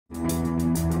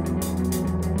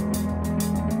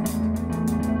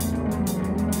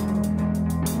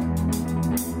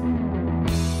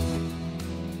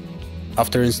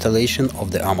After installation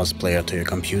of the Amos player to your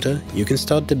computer, you can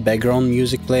start the background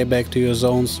music playback to your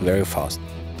zones very fast.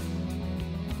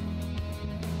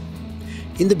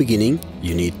 In the beginning,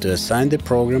 you need to assign the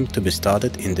program to be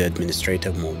started in the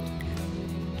administrator mode.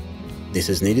 This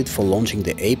is needed for launching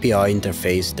the API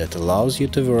interface that allows you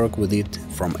to work with it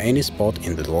from any spot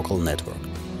in the local network.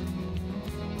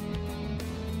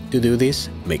 To do this,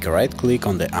 make a right-click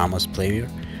on the Amos player,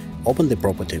 open the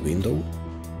property window,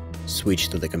 switch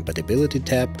to the Compatibility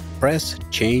tab, press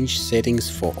Change settings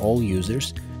for all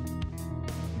users,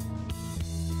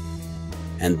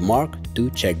 and mark two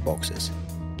checkboxes.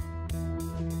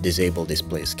 Disable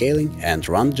display scaling and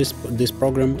run this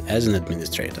program as an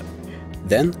administrator.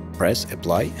 Then press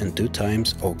Apply and 2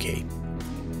 times OK.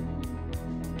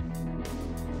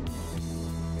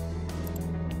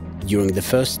 During the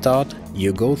first start,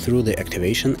 you go through the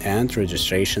activation and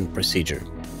registration procedure.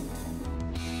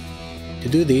 To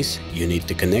do this, you need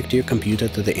to connect your computer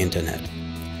to the internet.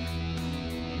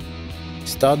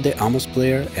 Start the Amos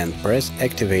player and press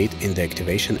Activate in the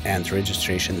activation and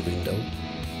registration window.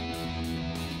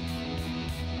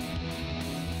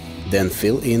 Then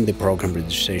fill in the program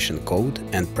registration code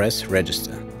and press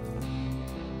Register.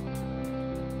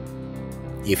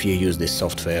 If you use this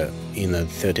software in a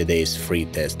 30 days free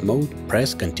test mode,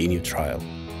 press Continue Trial.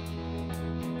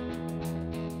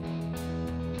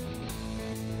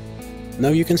 Now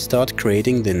you can start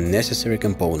creating the necessary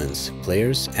components,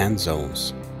 players and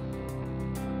zones.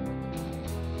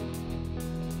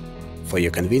 For your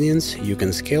convenience, you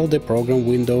can scale the program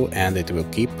window and it will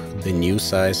keep the new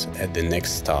size at the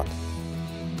next start.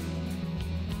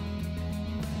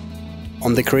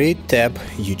 On the Create tab,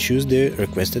 you choose the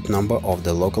requested number of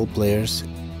the local players,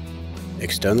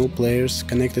 external players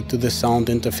connected to the sound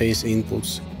interface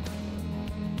inputs.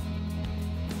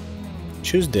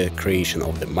 Choose the creation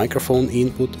of the microphone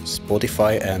input,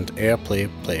 Spotify and AirPlay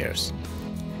players.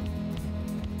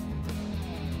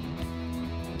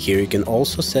 Here you can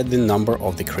also set the number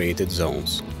of the created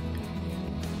zones.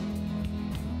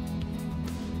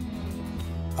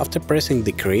 After pressing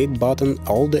the Create button,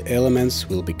 all the elements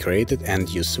will be created and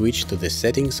you switch to the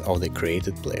settings of the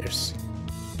created players.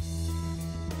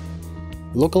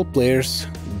 Local players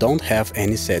don't have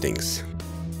any settings.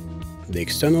 The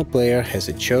external player has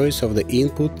a choice of the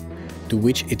input to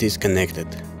which it is connected.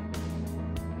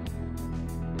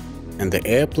 And the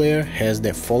Air player has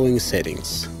the following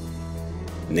settings: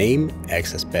 name,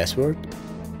 access password,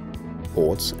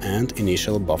 ports and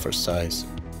initial buffer size.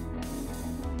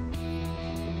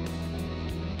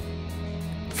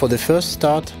 For the first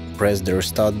start, press the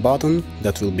Restart button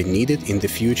that will be needed in the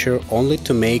future only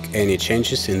to make any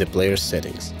changes in the player's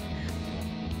settings.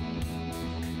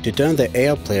 To turn the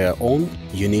Air player on,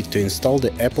 you need to install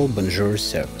the Apple Bonjour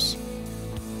service.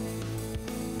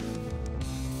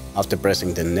 After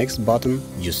pressing the Next button,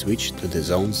 you switch to the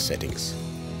zone settings.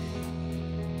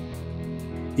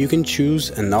 You can choose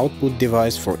an output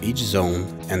device for each zone,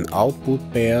 an output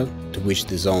pair to which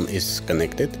the zone is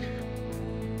connected,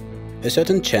 a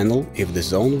certain channel if the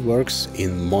zone works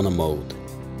in mono mode.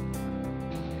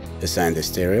 Assign the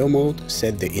stereo mode,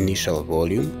 set the initial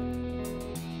volume,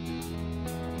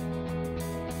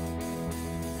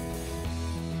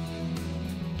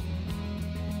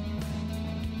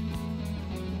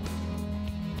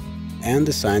 and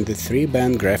assign the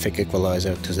 3-band graphic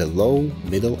equalizer to the low,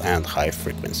 middle and high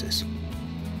frequencies.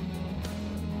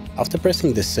 After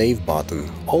pressing the Save button,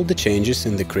 all the changes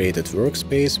in the created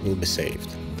workspace will be saved.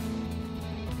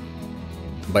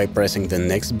 By pressing the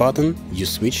Next button, you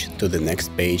switch to the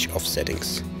next page of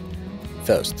settings.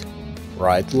 First,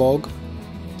 write log.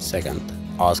 Second,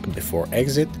 ask before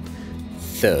exit.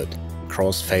 Third,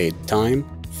 crossfade time.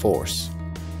 Fourth,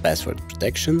 password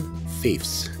protection.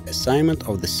 Fifth, assignment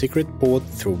of the secret port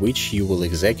through which you will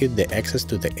execute the access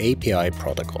to the API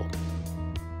protocol.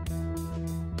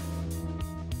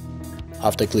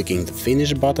 After clicking the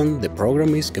Finish button, the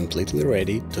program is completely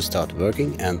ready to start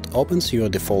working and opens your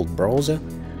default browser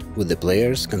with the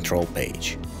player's control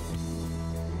page.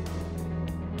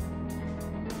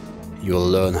 You will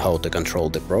learn how to control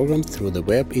the program through the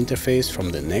web interface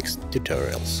from the next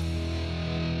tutorials.